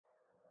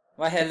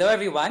Well, hello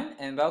everyone,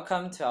 and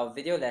welcome to our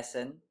video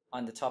lesson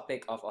on the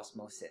topic of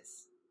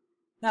osmosis.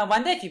 Now, I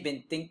wonder if you've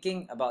been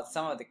thinking about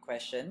some of the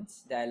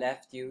questions that I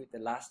left you the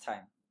last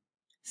time.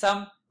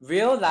 Some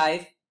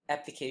real-life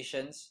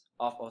applications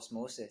of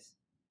osmosis.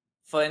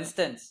 For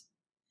instance,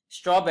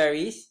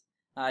 strawberries.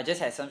 I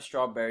just had some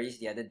strawberries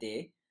the other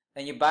day.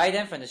 When you buy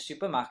them from the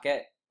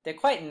supermarket, they're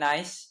quite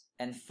nice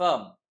and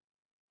firm,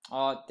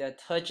 or they're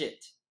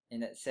turgid in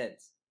that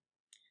sense.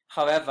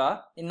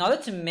 However, in order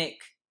to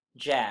make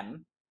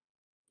jam,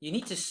 you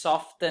need to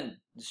soften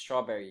the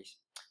strawberries.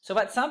 So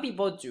what some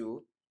people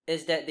do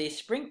is that they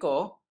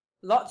sprinkle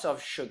lots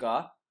of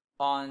sugar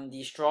on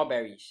the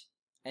strawberries,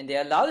 and they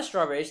allow the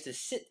strawberries to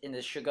sit in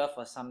the sugar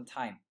for some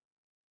time.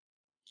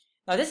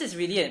 Now this is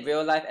really a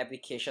real-life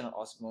application of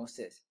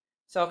osmosis.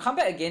 So I'll come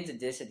back again to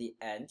this at the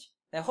end,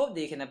 and I hope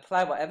that you can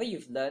apply whatever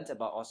you've learned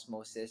about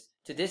osmosis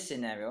to this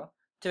scenario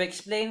to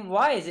explain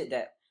why is it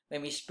that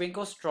when we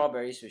sprinkle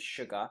strawberries with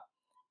sugar,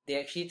 they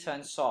actually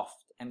turn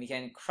soft and we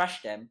can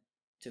crush them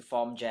to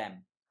form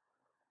jam.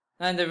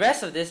 Now in the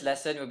rest of this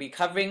lesson, we'll be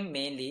covering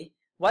mainly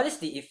what is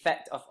the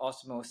effect of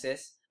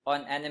osmosis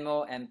on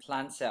animal and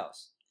plant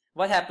cells.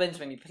 What happens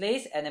when we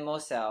place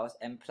animal cells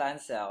and plant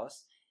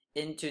cells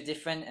into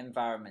different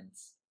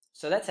environments.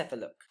 So let's have a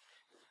look.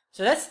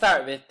 So let's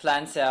start with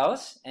plant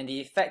cells and the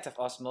effect of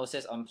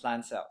osmosis on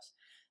plant cells.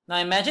 Now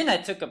imagine I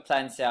took a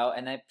plant cell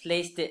and I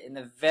placed it in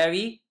a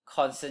very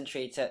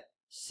concentrated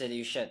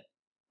solution,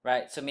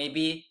 right? So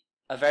maybe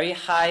a very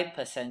high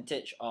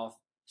percentage of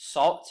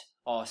salt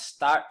or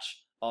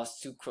starch or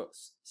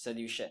sucrose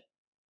solution.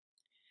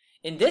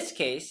 In this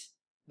case,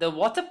 the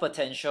water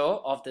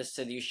potential of the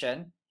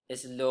solution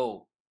is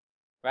low,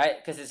 right?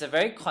 Because it's a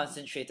very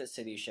concentrated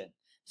solution.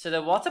 So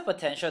the water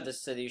potential of the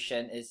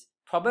solution is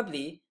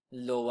probably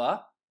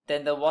lower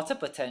than the water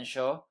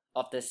potential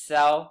of the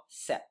cell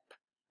sap,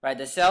 right?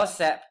 The cell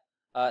sap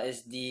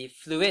is the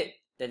fluid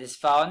that is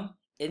found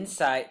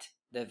inside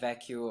the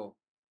vacuole.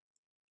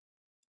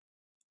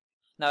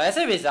 Now as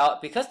a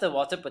result, because the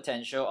water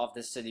potential of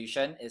the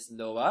solution is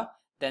lower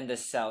than the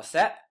cell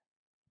sap,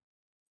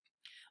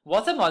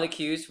 water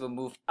molecules will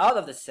move out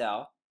of the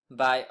cell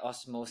by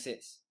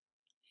osmosis.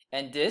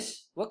 And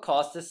this will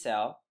cause the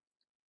cell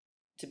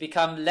to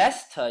become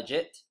less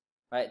turgid,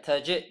 right?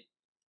 Turgid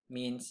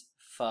means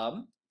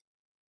firm,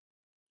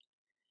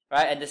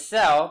 right? And the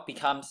cell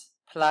becomes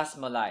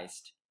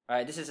plasmolysed,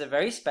 right? This is a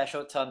very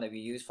special term that we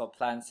use for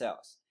plant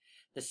cells.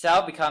 The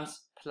cell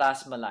becomes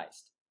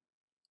plasmolysed.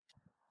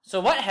 So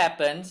what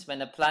happens when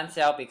the plant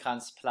cell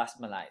becomes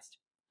plasmolysed?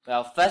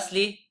 Well,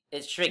 firstly,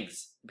 it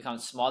shrinks, it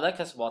becomes smaller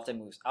because water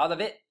moves out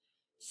of it.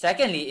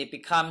 Secondly, it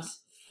becomes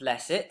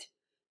flaccid.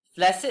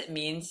 Flaccid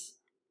means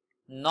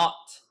not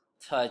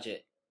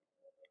turgid.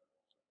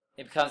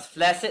 It becomes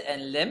flaccid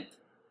and limp,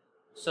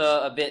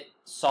 so a bit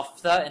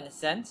softer in a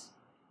sense.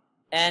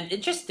 And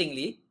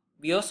interestingly,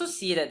 we also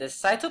see that the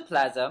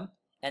cytoplasm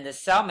and the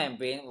cell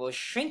membrane will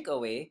shrink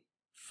away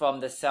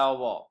from the cell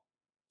wall.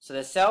 So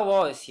the cell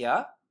wall is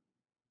here.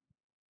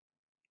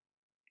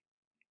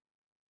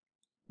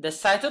 The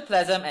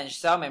cytoplasm and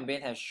cell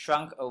membrane have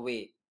shrunk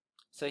away.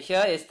 So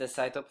here is the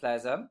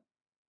cytoplasm.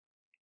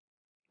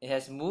 It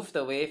has moved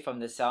away from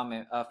the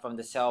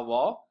cell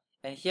wall,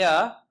 and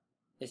here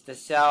is the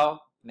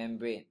cell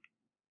membrane,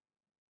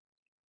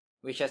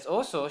 which has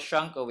also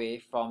shrunk away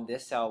from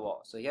this cell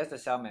wall. So here's the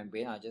cell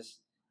membrane. I'll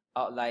just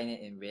outline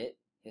it in red.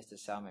 Here's the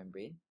cell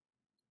membrane.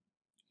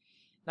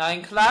 Now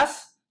in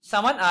class,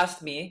 someone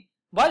asked me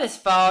what is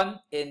found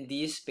in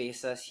these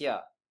spaces here,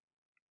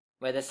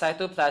 where the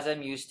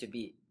cytoplasm used to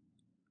be.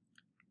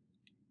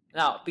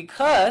 Now,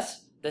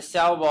 because the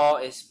cell wall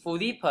is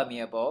fully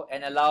permeable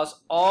and allows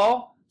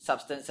all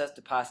substances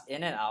to pass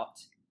in and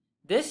out,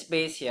 this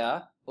space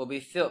here will be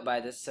filled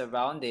by the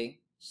surrounding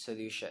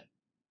solution.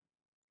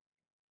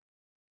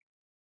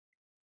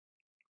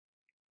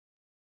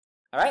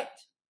 Alright,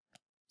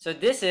 so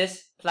this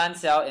is plant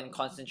cell in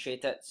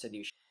concentrated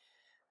solution.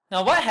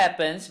 Now what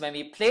happens when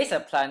we place a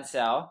plant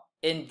cell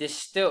in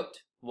distilled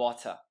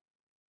water?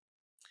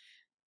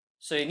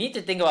 So you need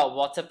to think about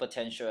water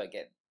potential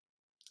again.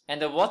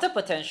 And the water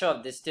potential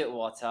of distilled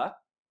water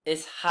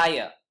is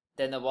higher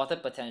than the water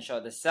potential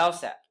of the cell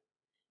sap,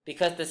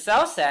 because the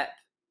cell sap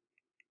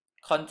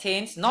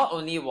contains not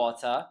only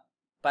water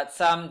but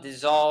some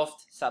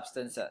dissolved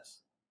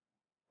substances.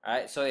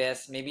 Right? So it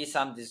has maybe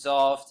some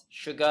dissolved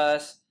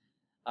sugars,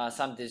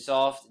 some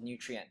dissolved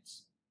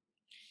nutrients.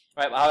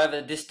 Right? However,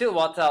 the distilled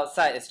water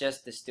outside is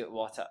just distilled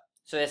water.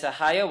 So there's a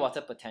higher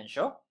water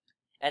potential,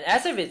 and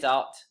as a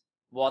result,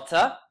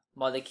 water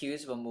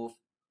molecules will move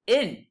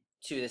into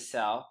the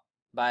cell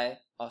by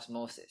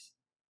osmosis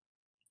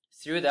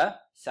through the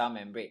cell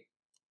membrane.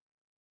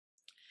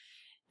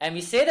 And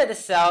we say that the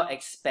cell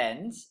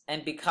expands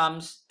and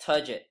becomes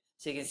turgid.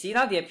 So you can see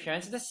now the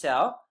appearance of the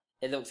cell.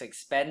 It looks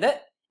expanded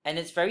and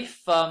it's very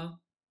firm.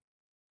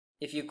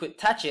 If you could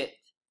touch it,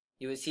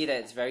 you would see that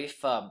it's very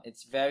firm.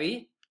 It's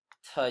very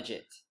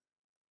turgid.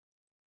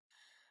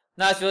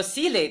 Now, as we'll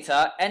see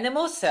later,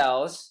 animal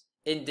cells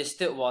in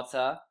distilled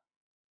water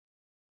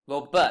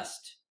will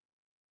burst.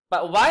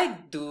 But why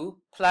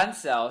do plant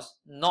cells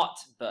not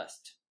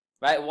burst?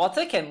 Right?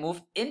 Water can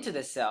move into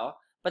the cell,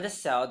 but the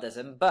cell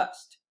doesn't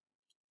burst.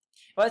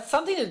 Well, it's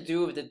something to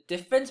do with the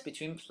difference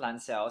between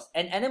plant cells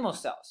and animal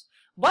cells.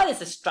 What is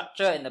the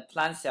structure in the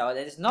plant cell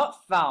that is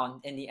not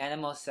found in the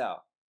animal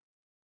cell?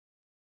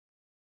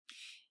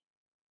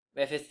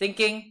 If you're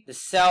thinking the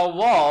cell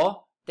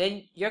wall,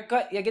 then you're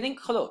getting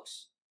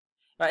close.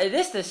 Right? It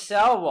is the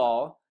cell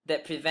wall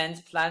that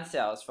prevents plant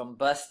cells from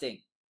bursting.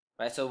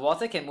 Right? So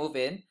water can move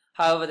in.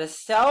 However, the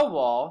cell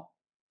wall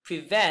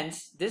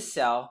prevents this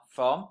cell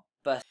from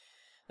bursting.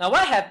 Now,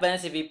 what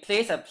happens if we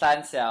place a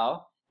plant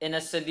cell in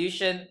a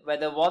solution where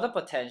the water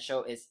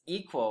potential is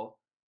equal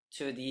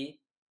to the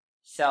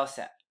cell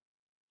set?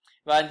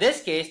 Well, in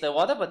this case, the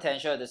water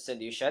potential of the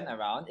solution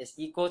around is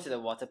equal to the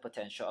water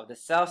potential of the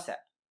cell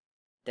set.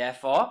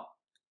 Therefore,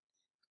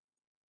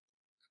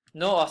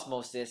 no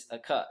osmosis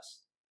occurs.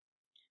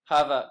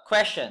 However,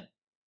 question,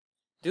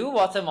 do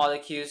water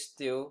molecules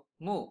still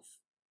move?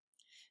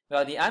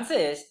 Well, the answer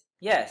is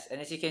yes,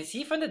 and as you can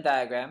see from the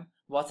diagram,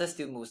 water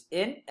still moves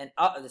in and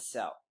out of the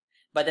cell.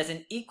 But there's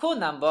an equal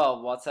number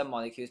of water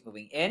molecules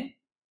moving in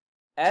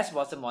as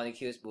water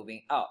molecules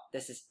moving out.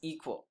 This is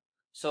equal.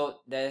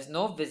 So there is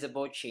no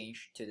visible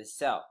change to the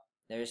cell.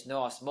 There is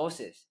no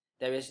osmosis.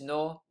 There is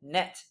no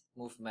net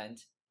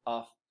movement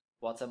of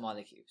water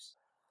molecules.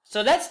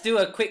 So let's do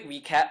a quick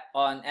recap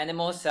on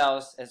animal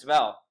cells as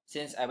well,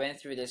 since I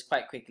went through this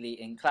quite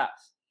quickly in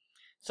class.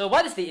 So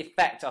what is the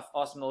effect of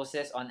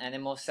osmosis on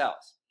animal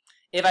cells?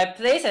 If I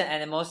place an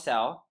animal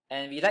cell,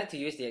 and we like to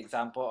use the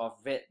example of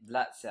red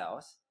blood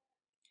cells,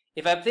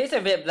 if I place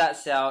a red blood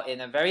cell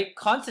in a very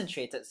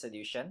concentrated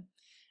solution,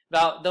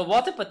 well, the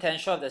water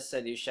potential of the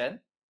solution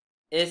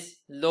is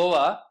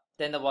lower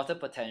than the water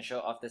potential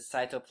of the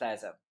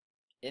cytoplasm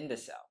in the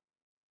cell,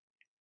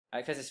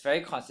 right? Because it's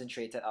very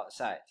concentrated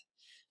outside.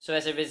 So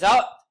as a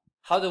result,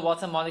 how do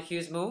water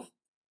molecules move?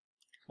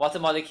 Water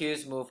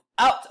molecules move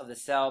out of the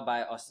cell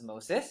by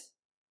osmosis,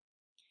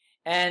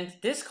 and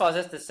this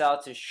causes the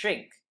cell to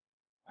shrink,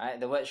 right?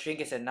 The word shrink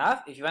is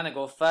enough. If you want to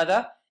go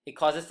further, it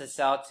causes the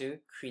cell to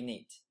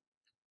crenate.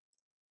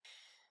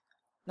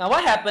 Now,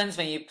 what happens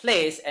when you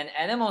place an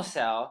animal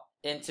cell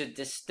into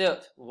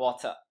distilled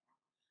water?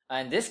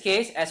 In this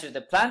case, as with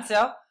the plant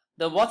cell,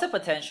 the water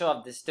potential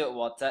of distilled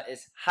water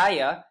is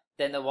higher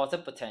than the water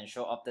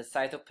potential of the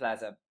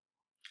cytoplasm.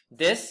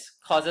 This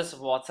causes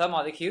water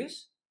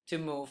molecules to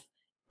move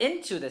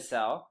into the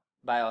cell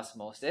by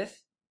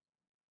osmosis.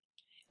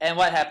 And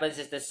what happens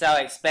is the cell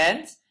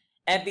expands,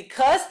 and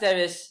because there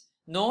is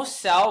no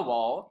cell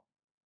wall,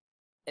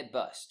 it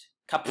bursts.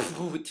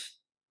 Kaput!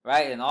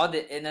 Right? And all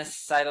the inner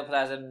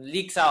cytoplasm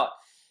leaks out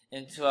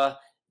into a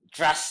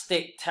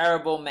drastic,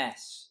 terrible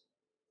mess.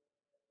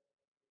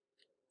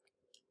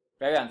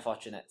 Very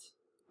unfortunate.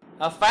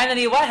 Now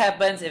finally, what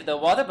happens if the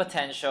water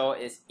potential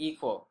is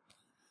equal?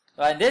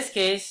 Well, in this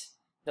case,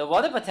 the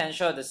water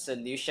potential of the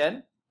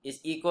solution is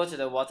equal to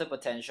the water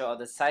potential of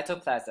the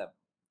cytoplasm.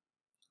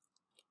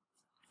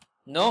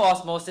 No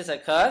osmosis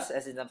occurs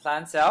as in the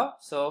plant cell,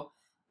 so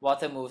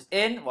water moves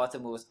in, water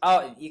moves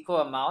out in equal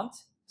amount.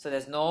 So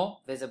there's no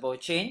visible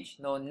change,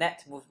 no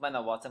net movement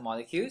of water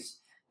molecules.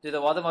 Do the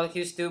water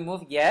molecules still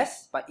move?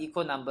 Yes, but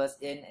equal numbers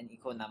in and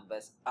equal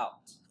numbers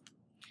out.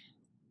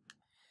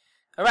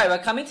 Alright, we're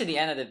coming to the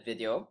end of the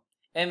video,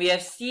 and we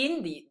have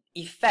seen the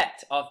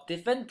effect of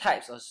different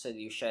types of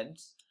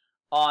solutions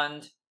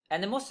on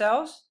animal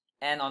cells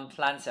and on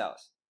plant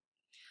cells.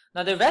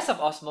 Now the rest of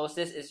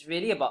osmosis is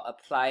really about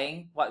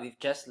applying what we've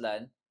just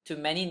learned to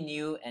many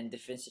new and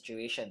different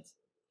situations.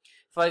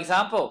 For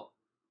example,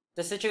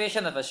 the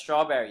situation of a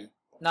strawberry.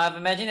 Now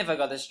imagine if I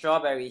got a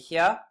strawberry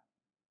here.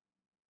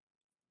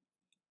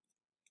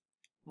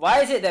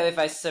 Why is it that if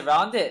I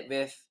surround it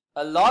with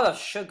a lot of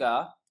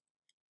sugar,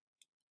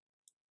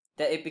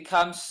 that it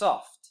becomes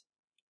soft?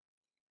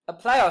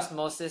 Apply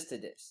osmosis to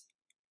this.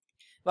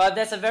 Well,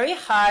 there's a very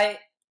high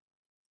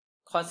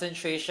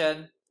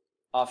concentration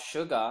of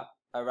sugar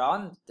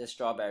around the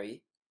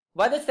strawberry.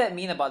 What does that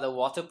mean about the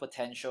water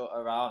potential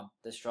around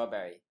the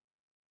strawberry?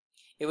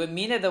 It would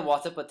mean that the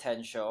water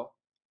potential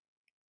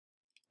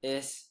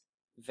is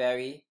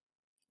very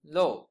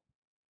low,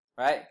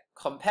 right?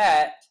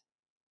 Compared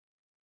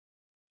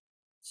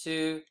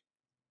to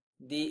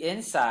the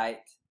inside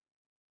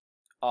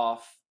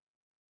of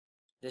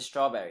the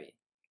strawberry.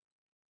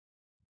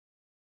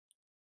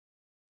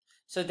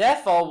 So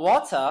therefore,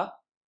 water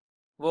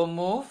will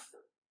move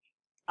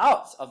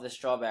out of the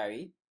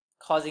strawberry,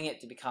 causing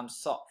it to become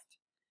soft.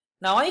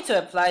 Now I want you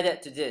to apply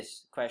that to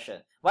this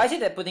question. Why is it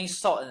that putting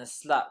salt in a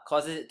slug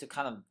causes it to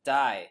kind of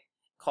die,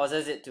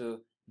 causes it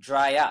to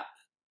dry up?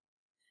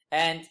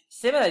 And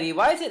similarly,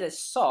 why is it that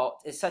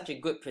salt is such a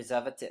good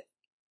preservative?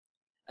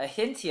 A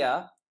hint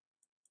here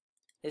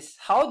is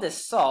how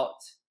does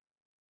salt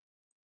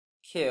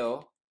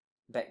kill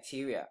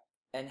bacteria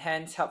and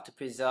hence help to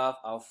preserve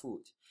our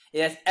food?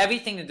 It has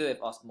everything to do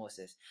with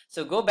osmosis.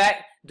 So go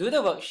back, do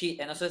the worksheet,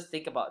 and also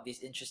think about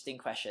these interesting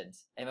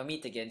questions. And we'll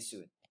meet again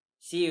soon.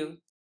 See you!